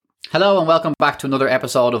Hello and welcome back to another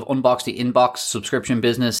episode of Unbox the Inbox Subscription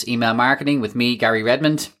Business Email Marketing with me, Gary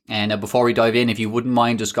Redmond. And before we dive in, if you wouldn't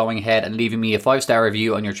mind just going ahead and leaving me a 5-star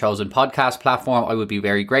review on your chosen podcast platform, I would be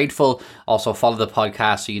very grateful. Also follow the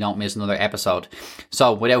podcast so you don't miss another episode.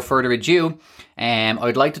 So without further ado, I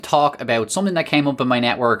would like to talk about something that came up in my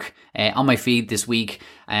network on my feed this week.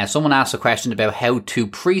 Someone asked a question about how to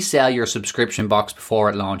pre-sell your subscription box before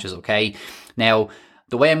it launches, okay? Now,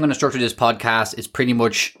 the way I'm going to structure this podcast is pretty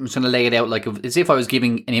much, I'm just going to lay it out like as if I was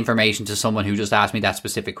giving an information to someone who just asked me that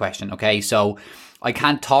specific question, okay? So I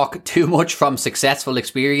can't talk too much from successful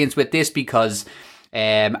experience with this because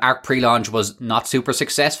our pre-launch was not super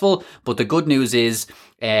successful, but the good news is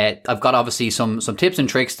I've got obviously some tips and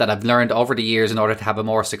tricks that I've learned over the years in order to have a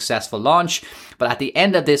more successful launch. But at the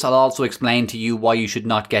end of this, I'll also explain to you why you should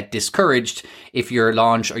not get discouraged if your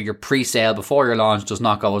launch or your pre-sale before your launch does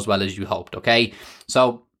not go as well as you hoped, okay?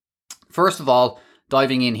 So first of all,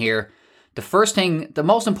 diving in here, the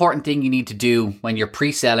most important thing you need to do when you're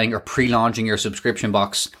pre-selling or pre-launching your subscription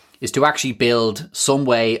box is to actually build some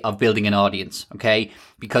way of building an audience, okay?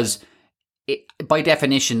 Because by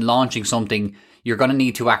definition, launching something, you're going to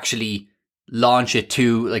need to actually launch it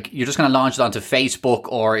to, like, you're just going to launch it onto Facebook,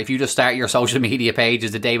 or if you just start your social media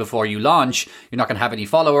pages the day before you launch, you're not going to have any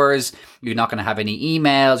followers, you're not going to have any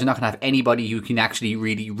emails, you're not going to have anybody you can actually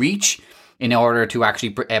really reach in order to actually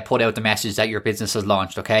put out the message that your business has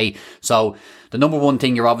launched, okay? So the number one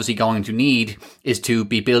thing you're obviously going to need is to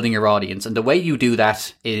be building your audience. And the way you do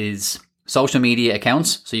that is social media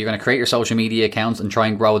accounts. So you're going to create your social media accounts and try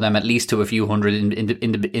and grow them at least to a few hundred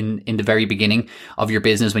in the very beginning of your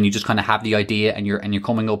business, when you just kind of have the idea and you're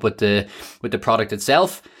coming up with the product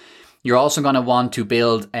itself. You're also going to want to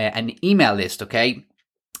build an email list, okay?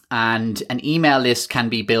 And an email list can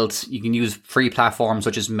be built. You can use free platforms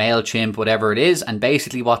such as MailChimp, whatever it is. And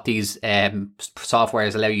basically what these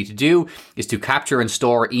softwares allow you to do is to capture and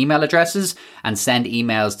store email addresses and send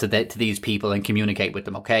emails to these people and communicate with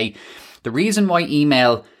them, okay? The reason why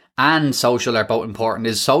email and social are both important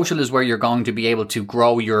is social is where you're going to be able to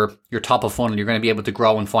grow your top of funnel. You're going to be able to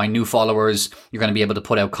grow and find new followers. You're going to be able to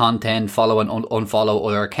put out content, follow and unfollow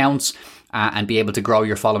other accounts, and be able to grow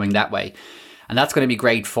your following that way. And that's going to be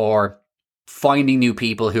great for finding new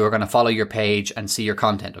people who are going to follow your page and see your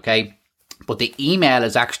content, okay? But the email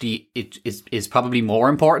is actually, is probably more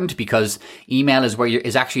important, because email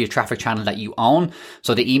is actually a traffic channel that you own.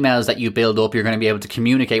 So the emails that you build up, you're going to be able to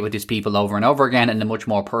communicate with these people over and over again in a much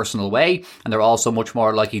more personal way. And they're also much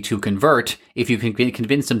more likely to convert if you can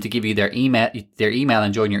convince them to give you their email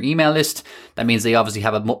and join your email list. That means they obviously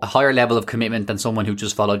have a higher level of commitment than someone who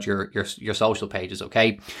just followed your social pages,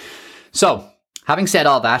 okay? So having said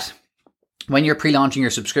all that, when you're pre-launching your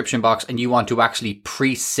subscription box and you want to actually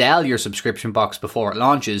pre-sell your subscription box before it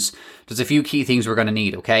launches, there's a few key things we're going to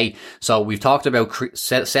need, okay? So we've talked about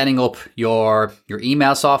setting up your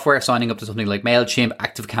email software, signing up to something like MailChimp.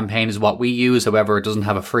 ActiveCampaign is what we use. However, it doesn't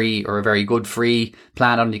have a free or a very good free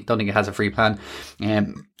plan. I don't think it has a free plan.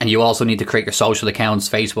 And you also need to create your social accounts,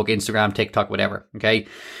 Facebook, Instagram, TikTok, whatever, okay?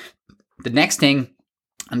 The next thing,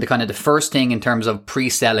 and the first thing in terms of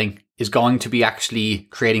pre-selling, is going to be actually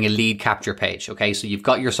creating a lead capture page, okay? So you've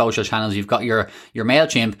got your social channels, you've got your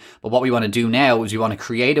MailChimp, but what we want to do now is we want to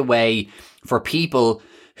create a way for people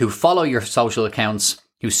who follow your social accounts,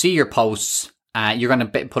 who see your posts. You're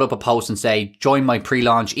going to put up a post and say, join my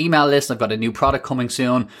pre-launch email list. I've got a new product coming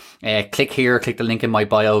soon. Click here, click the link in my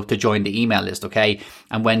bio to join the email list, okay?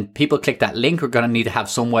 And when people click that link, we're going to need to have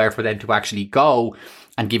somewhere for them to actually go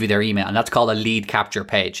and give you their email. And that's called a lead capture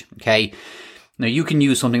page, okay? Now, you can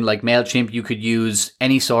use something like MailChimp. You could use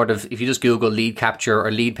any sort of, if you just Google lead capture or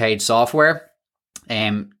lead page software,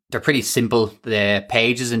 they're pretty simple, the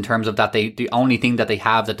pages, in terms of that the only thing that they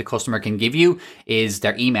have that the customer can give you is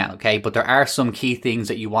their email, okay? But there are some key things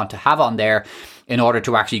that you want to have on there in order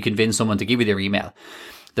to actually convince someone to give you their email.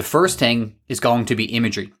 The first thing is going to be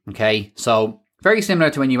imagery, okay? So very similar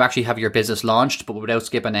to when you actually have your business launched, but without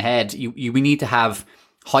skipping ahead, we need to have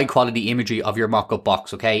high quality imagery of your mock-up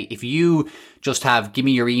box, okay? If you just have, give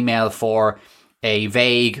me your email for a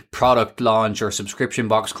vague product launch or subscription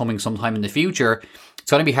box coming sometime in the future,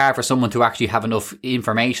 it's going to be hard for someone to actually have enough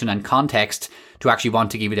information and context to actually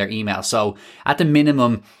want to give you their email. So at the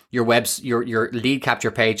minimum, your lead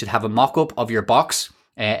capture page should have a mock-up of your box.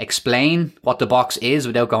 Explain what the box is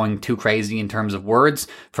without going too crazy in terms of words.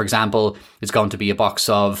 For example, it's going to be a box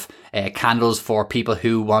of candles for people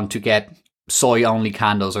who want to get soy only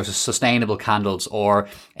candles, or sustainable candles, or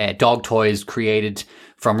dog toys created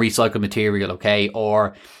from recycled material, okay?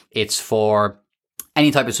 Or it's for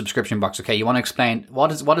any type of subscription box, okay? You want to explain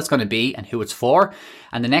what it's going to be and who it's for.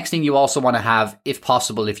 And the next thing you also want to have, if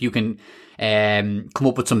possible, if you can come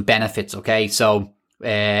up with some benefits, okay? So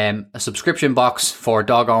a subscription box for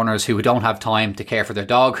dog owners who don't have time to care for their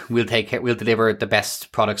dog. We'll deliver the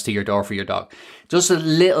best products to your door for your dog. Just a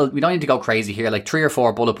little, we don't need to go crazy here, like 3 or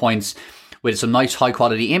 4 bullet points with some nice high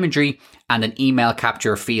quality imagery and an email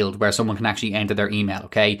capture field where someone can actually enter their email,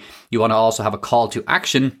 okay? You want to also have a call to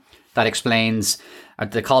action that explains,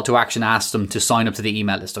 the call to action asks them to sign up to the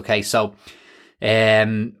email list, okay? So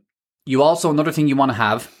you also, another thing you want to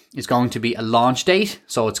have is going to be a launch date.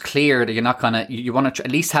 So it's clear that you're not going to, you want to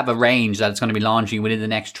at least have a range that it's going to be launching within the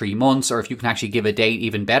next 3 months, or if you can actually give a date,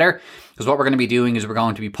 even better. Because what we're going to be doing is we're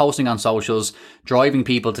going to be posting on socials, driving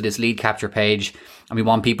people to this lead capture page, and we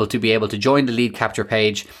want people to be able to join the lead capture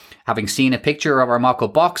page, having seen a picture of our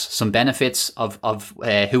mock-up box, some benefits of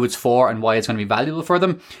who it's for and why it's going to be valuable for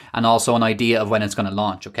them, and also an idea of when it's going to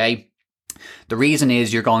launch, okay? The reason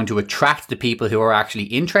is you're going to attract the people who are actually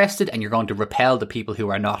interested and you're going to repel the people who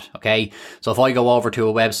are not, okay? So if I go over to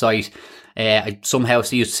a website, I somehow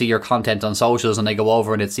see your content on socials and I go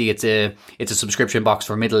over and it's a subscription box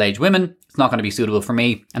for middle-aged women, it's not going to be suitable for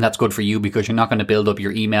me, and that's good for you because you're not going to build up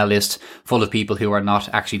your email list full of people who are not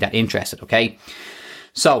actually that interested, okay?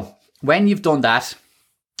 So when you've done that,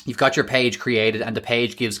 you've got your page created and the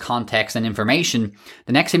page gives context and information.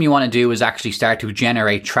 The next thing you want to do is actually start to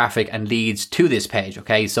generate traffic and leads to this page,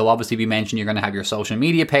 okay? So obviously we mentioned you're going to have your social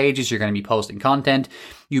media pages, you're going to be posting content.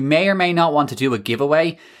 You may or may not want to do a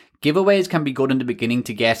giveaway. Giveaways can be good in the beginning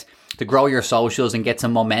to grow your socials and get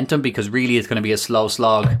some momentum, because really it's going to be a slow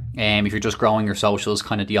slog if you're just growing your socials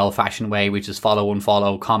kind of the old fashioned way, which is follow,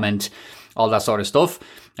 unfollow, comment, all that sort of stuff.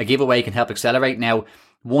 A giveaway can help accelerate. Now,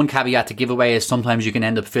 one caveat to giveaway is sometimes you can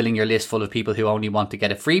end up filling your list full of people who only want to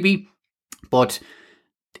get a freebie, but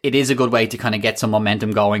it is a good way to kind of get some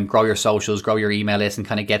momentum going, grow your socials, grow your email list and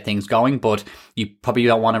kind of get things going, but you probably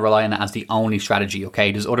don't want to rely on it as the only strategy,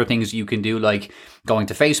 okay? There's other things you can do, like going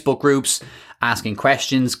to Facebook groups, asking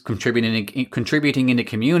questions, contributing in the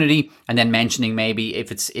community, and then mentioning maybe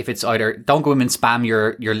if it's either, don't go in and spam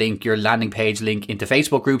your link, your landing page link into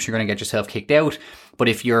Facebook groups, you're going to get yourself kicked out. But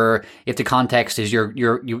if the context is you're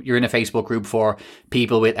in a Facebook group for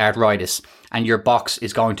people with arthritis and your box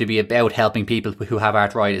is going to be about helping people who have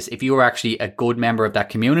arthritis, if you are actually a good member of that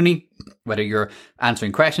community, whether you're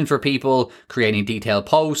answering questions for people, creating detailed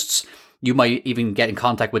posts, you might even get in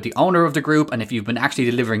contact with the owner of the group, and if you've been actually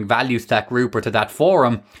delivering value to that group or to that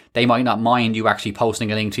forum, they might not mind you actually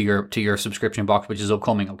posting a link to your subscription box, which is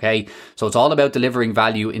upcoming, okay? So it's all about delivering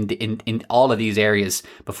value in all of these areas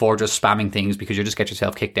before just spamming things, because you just get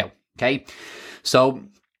yourself kicked out, okay? So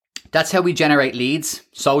that's how we generate leads: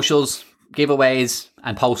 socials, giveaways,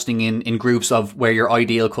 and posting in groups of where your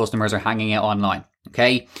ideal customers are hanging out online,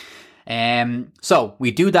 okay? So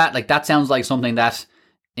we do that. Like, that sounds like something that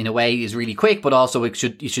in a way is really quick, but also it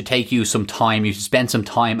should take you some time. You should spend some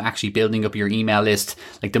time actually building up your email list.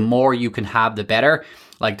 Like, the more you can have, the better.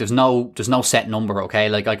 Like, there's no set number, okay?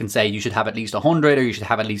 Like, I can say you should have at least 100 or you should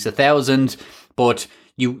have at least 1,000, but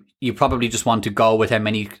you probably just want to go with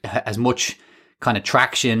as much kind of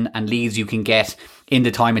traction and leads you can get in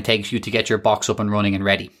the time it takes you to get your box up and running and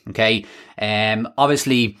ready, okay?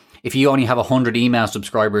 Obviously, if you only have 100 email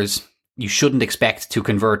subscribers, you shouldn't expect to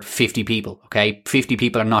convert 50 people, okay? 50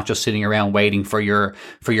 people are not just sitting around waiting for your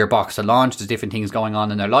box to launch. There's different things going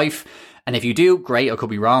on in their life. And if you do, great, I could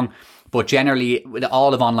be wrong. But generally, with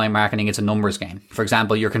all of online marketing, it's a numbers game. For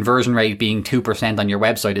example, your conversion rate being 2% on your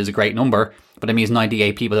website is a great number, but it means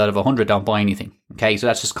 98 people out of 100 don't buy anything, okay? So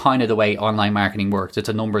that's just kind of the way online marketing works. It's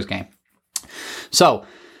a numbers game. So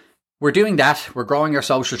we're doing that. We're growing our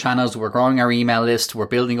social channels. We're growing our email list. We're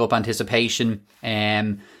building up anticipation.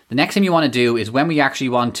 The next thing you want to do is, when we actually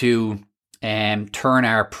want to turn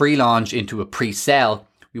our pre-launch into a pre-sale,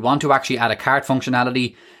 we want to actually add a cart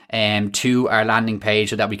functionality to our landing page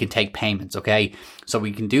so that we can take payments, okay? So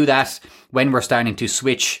we can do that when we're starting to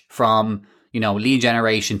switch from, lead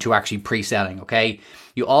generation to actually pre-selling, okay?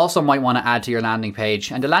 You also might want to add to your landing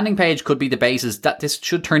page, and the landing page could be the basis that this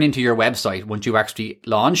should turn into your website once you actually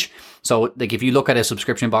launch. So like, if you look at a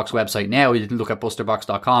subscription box website now, you can look at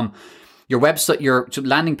busterbox.com, your website, your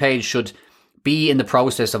landing page should be in the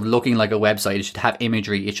process of looking like a website. It should have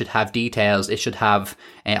imagery, it should have details, it should have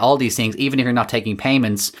all these things. Even if you're not taking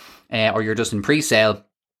payments or you're just in pre-sale,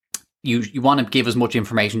 you want to give as much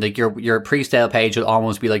information. Like, your pre-sale page will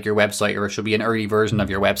almost be like your website, or it should be an early version of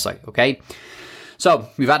your website, okay? So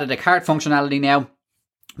we've added a cart functionality now.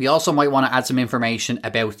 We also might want to add some information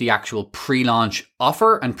about the actual pre-launch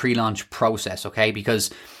offer and pre-launch process, okay?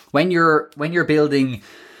 Because when you're building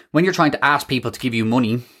when you're trying to ask people to give you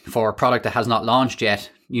money for a product that has not launched yet,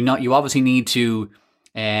 you obviously need to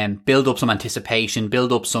build up some anticipation,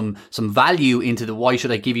 build up some value into the why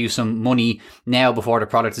should I give you some money now before the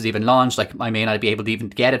product is even launched. Like, I may not be able to even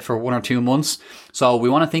get it for 1 or 2 months. So we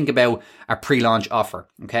want to think about a pre-launch offer.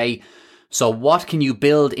 Okay. So what can you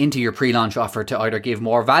build into your pre-launch offer to either give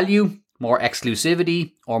more value, more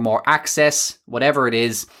exclusivity, or more access, whatever it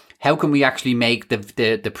is? How can we actually make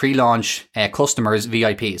the pre-launch customers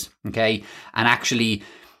VIPs? Okay. And actually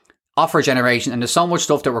offer generation, and there's so much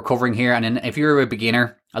stuff that we're covering here. And if you're a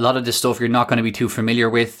beginner, a lot of this stuff you're not going to be too familiar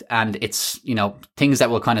with, and it's, things that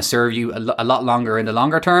will kind of serve you a lot longer in the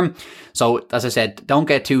longer term. So as I said, don't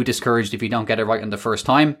get too discouraged if you don't get it right on the first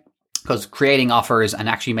time, because creating offers and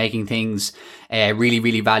actually making things really,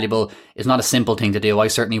 really valuable is not a simple thing to do. I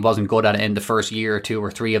certainly wasn't good at it in the first year or 2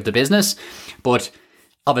 or 3 of the business, but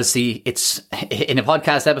obviously, it's in a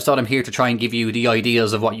podcast episode, I'm here to try and give you the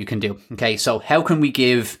ideas of what you can do. Okay, so how can we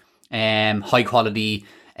give high quality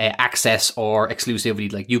access or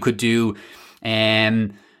exclusivity? Like, you could do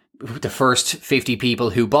the first 50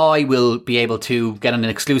 people who buy will be able to get on an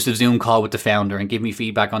exclusive Zoom call with the founder and give me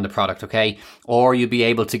feedback on the product. Okay, or you'll be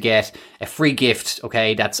able to get a free gift.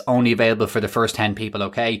 Okay, that's only available for the first 10 people.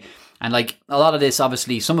 Okay. And like, a lot of this,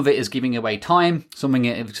 obviously, some of it is giving away time, some of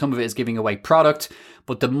it is giving away product,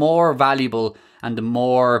 but the more valuable and the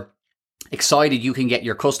more excited you can get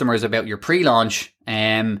your customers about your pre-launch,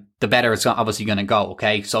 the better it's obviously going to go.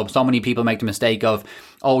 Okay. So many people make the mistake of,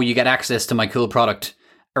 oh, you get access to my cool product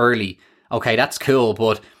early. Okay. That's cool.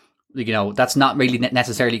 But that's not really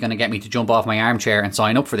necessarily going to get me to jump off my armchair and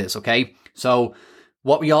sign up for this. Okay. So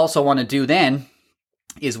what we also want to do then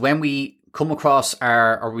is, when we come across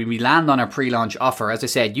when we land on our pre-launch offer, as I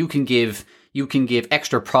said, you can give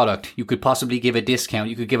extra product. You could possibly give a discount.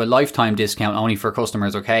 You could give a lifetime discount only for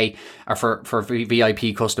customers, okay? Or for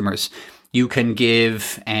VIP customers. You can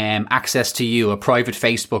give access to a private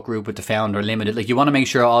Facebook group with the founder, limited. Like, you want to make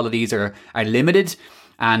sure all of these are limited,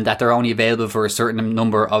 and that they're only available for a certain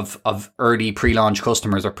number of early pre-launch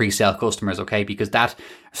customers or pre-sale customers, okay? Because that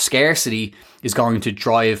scarcity is going to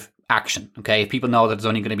drive action. Okay, if people know that there's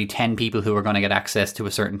only going to be 10 people who are going to get access to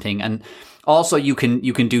a certain thing. And also you can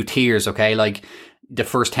do tiers. Okay, like, the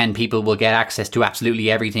first 10 people will get access to absolutely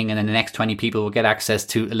everything, and then the next 20 people will get access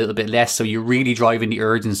to a little bit less. So you're really driving the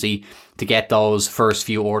urgency to get those first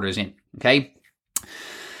few orders in. Okay,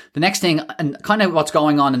 the next thing, and kind of what's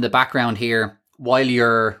going on in the background here while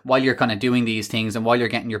you're kind of doing these things and while you're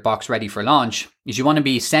getting your box ready for launch, is you want to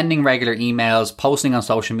be sending regular emails, posting on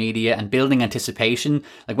social media, and building anticipation.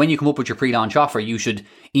 Like, when you come up with your pre-launch offer, you should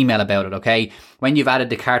email about it. Okay, when you've added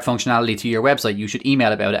the cart functionality to your website, you should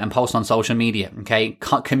email about it and post on social media. Okay,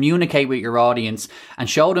 communicate with your audience and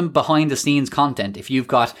show them behind the scenes content. If you've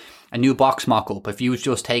got a new box mock-up, if you've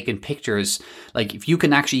just taken pictures, like, if you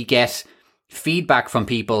can actually get feedback from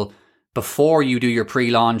people before you do your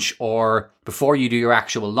pre-launch or before you do your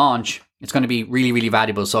actual launch, it's going to be really, really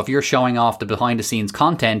valuable. So if you're showing off the behind the scenes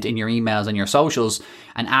content in your emails and your socials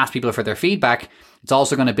and ask people for their feedback, it's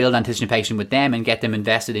also going to build anticipation with them and get them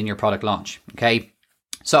invested in your product launch. Okay.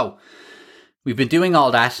 So we've been doing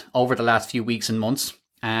all that over the last few weeks and months.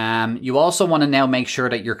 You also want to now make sure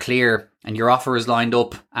that you're clear and your offer is lined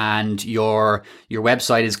up and your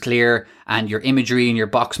website is clear and your imagery and your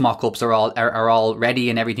box mock-ups are all ready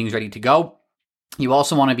and everything's ready to go. You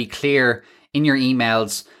also want to be clear in your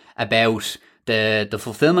emails about the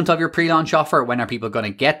fulfillment of your pre-launch offer. When are people going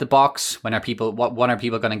to get the box? When are people going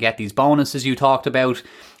to get these bonuses you talked about?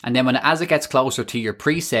 And then as it gets closer to your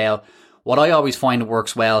pre-sale, what I always find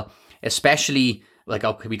works well, especially like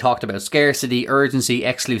we talked about scarcity, urgency,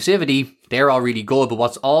 exclusivity, they're all really good. But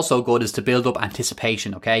what's also good is to build up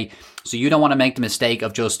anticipation, okay? So you don't want to make the mistake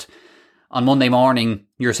of just on Monday morning,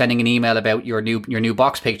 you're sending an email about your new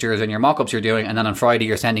box pictures and your mock-ups you're doing, and then on Friday,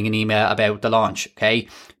 you're sending an email about the launch, okay?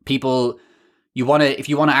 If you want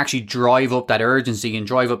to actually drive up that urgency and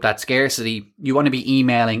drive up that scarcity, you want to be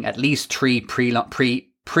emailing at least 3 pre-sale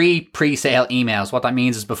emails. What that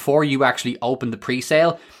means is before you actually open the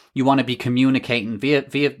pre-sale, you want to be communicating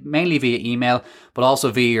mainly via email, but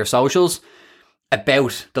also via your socials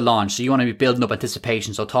about the launch. So you want to be building up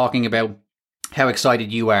anticipation. So talking about how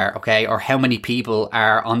excited you are, okay, or how many people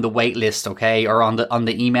are on the wait list, okay, or on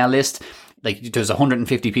the email list. Like, there's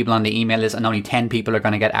 150 people on the email list and only 10 people are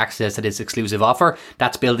going to get access to this exclusive offer.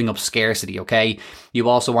 That's building up scarcity, okay? You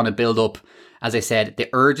also want to build up, as I said, the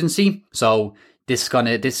urgency. So this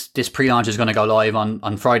pre-launch is going to go live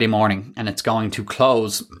on Friday morning and it's going to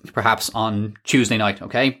close perhaps on Tuesday night,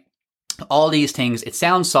 okay? All these things, it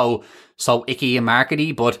sounds so icky and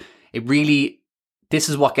markety, but it really this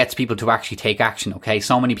is what gets people to actually take action, okay?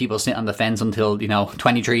 So many people sit on the fence until,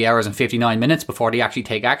 23 hours and 59 minutes before they actually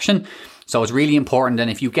take action. So it's really important. And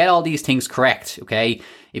if you get all these things correct, okay,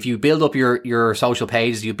 if you build up your social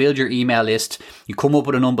pages, you build your email list, you come up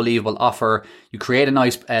with an unbelievable offer, you create a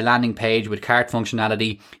nice landing page with cart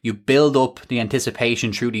functionality, you build up the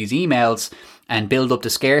anticipation through these emails and build up the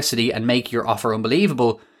scarcity and make your offer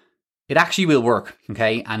unbelievable, it actually will work,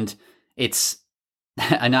 okay? And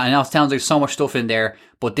I know it sounds like so much stuff in there,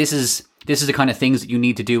 but this is the kind of things that you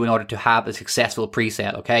need to do in order to have a successful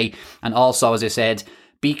pre-sale, okay? And also, as I said,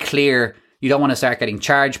 be clear. You don't want to start getting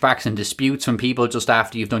chargebacks and disputes from people just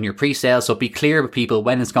after you've done your pre-sale. So be clear with people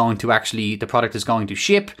when it's going to the product is going to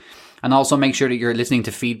ship. And also make sure that you're listening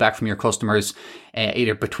to feedback from your customers,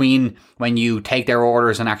 either between when you take their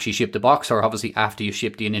orders and actually ship the box, or obviously after you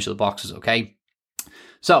ship the initial boxes, okay?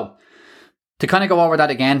 So to kind of go over that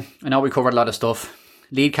again, I know we covered a lot of stuff.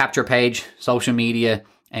 Lead capture page, social media,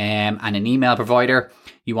 and an email provider.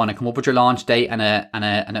 You want to come up with your launch date and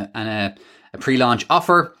a pre-launch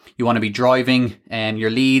offer. You want to be driving your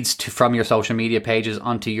leads from your social media pages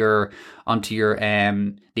onto your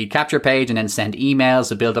lead capture page, and then send emails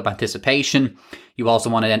to build up anticipation. You also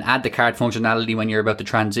want to then add the cart functionality when you're about to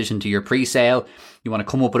transition to your pre-sale. You want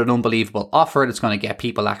to come up with an unbelievable offer that's going to get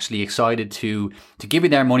people actually excited to give you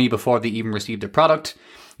their money before they even receive the product.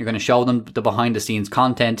 You're going to show them the behind the scenes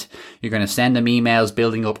content. You're going to send them emails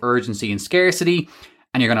building up urgency and scarcity,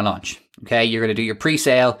 and you're going to launch. Okay, you're going to do your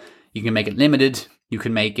pre-sale. You can make it limited. You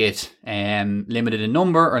can make it limited in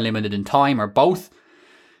number or limited in time, or both.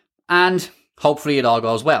 And hopefully it all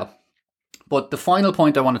goes well. But the final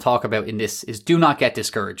point I want to talk about in this is do not get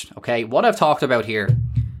discouraged. Okay, what I've talked about here,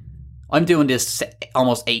 I'm doing this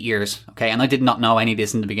almost 8 years. Okay, and I did not know any of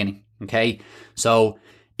this in the beginning. Okay, so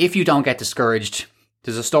if you don't get discouraged,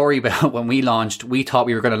 there's a story about when we launched, we thought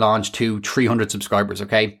we were going to launch to 300 subscribers,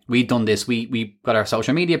 okay? We'd done this. We got our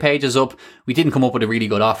social media pages up. We didn't come up with a really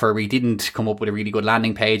good offer. We didn't come up with a really good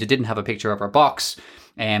landing page. It didn't have a picture of our box.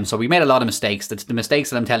 So we made a lot of mistakes. That's the mistakes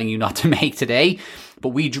that I'm telling you not to make today. But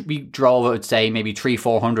we drove, I would say, maybe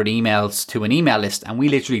 300-400 emails to an email list. And we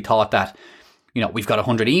literally thought that, we've got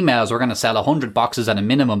 100 emails. We're going to sell 100 boxes at a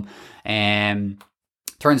minimum.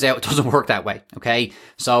 Turns out it doesn't work that way, okay?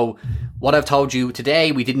 So what I've told you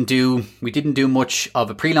today, we didn't do much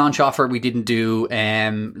of a pre-launch offer. We didn't do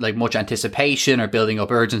much anticipation or building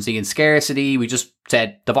up urgency and scarcity. We just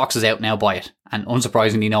said the box is out now, buy it. And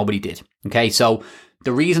unsurprisingly, nobody did. Okay, so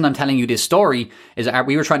the reason I'm telling you this story is that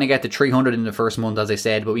we were trying to get to 300 in the first month, as I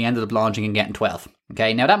said, but we ended up launching and getting 12.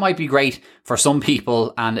 Okay, now that might be great for some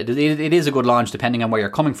people, and it is a good launch depending on where you're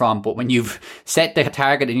coming from. But when you've set the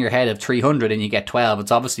target in your head of 300 and you get 12,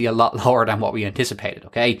 it's obviously a lot lower than what we anticipated.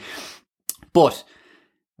 Okay, but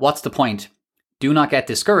what's the point? Do not get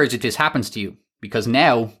discouraged if this happens to you, because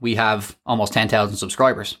now we have almost 10,000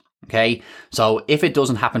 subscribers. Okay, so if it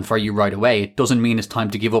doesn't happen for you right away, it doesn't mean it's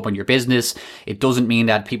time to give up on your business. It doesn't mean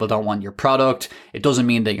that people don't want your product. It doesn't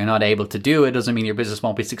mean that you're not able to do it. It doesn't mean your business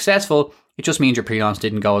won't be successful. It just means your pre-launch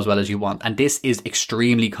didn't go as well as you want. And this is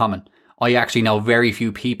extremely common. I actually know very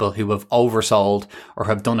few people who have oversold or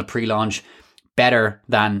have done a pre-launch better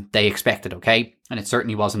than they expected, okay? And it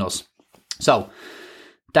certainly wasn't us. So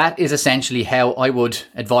that is essentially how I would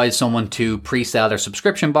advise someone to pre-sell their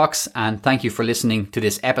subscription box. And thank you for listening to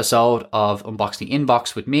this episode of Unbox the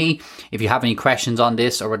Inbox with me. If you have any questions on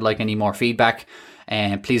this or would like any more feedback,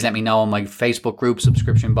 please let me know on my Facebook group,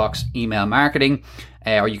 Subscription Box Email Marketing,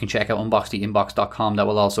 or you can check out unboxtheinbox.com. That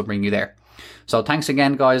will also bring you there. So thanks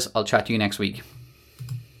again, guys. I'll chat to you next week.